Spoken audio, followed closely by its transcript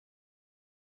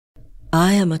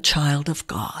I am a child of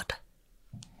God.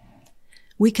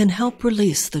 We can help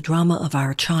release the drama of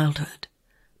our childhood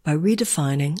by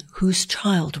redefining whose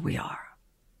child we are.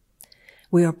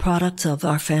 We are products of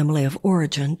our family of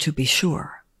origin, to be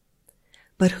sure.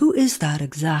 But who is that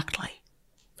exactly?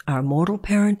 Our mortal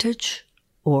parentage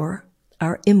or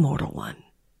our immortal one?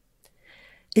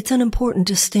 It's an important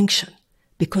distinction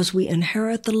because we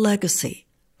inherit the legacy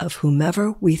of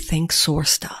whomever we think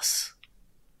sourced us.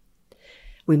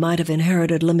 We might have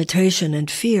inherited limitation and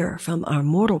fear from our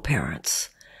mortal parents,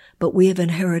 but we have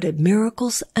inherited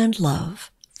miracles and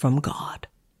love from God.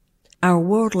 Our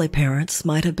worldly parents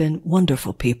might have been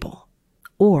wonderful people,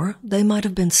 or they might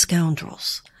have been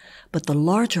scoundrels, but the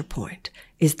larger point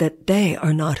is that they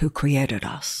are not who created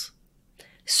us.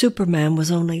 Superman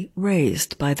was only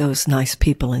raised by those nice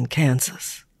people in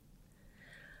Kansas.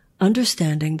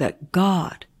 Understanding that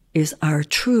God is our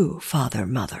true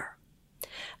father-mother,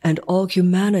 and all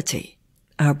humanity,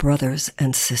 our brothers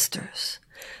and sisters,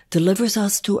 delivers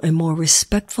us to a more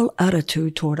respectful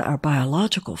attitude toward our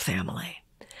biological family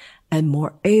and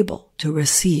more able to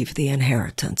receive the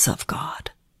inheritance of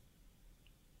God.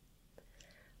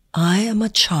 I am a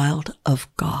child of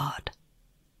God.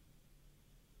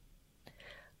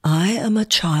 I am a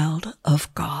child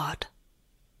of God.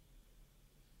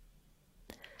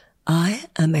 I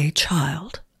am a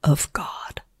child of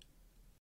God.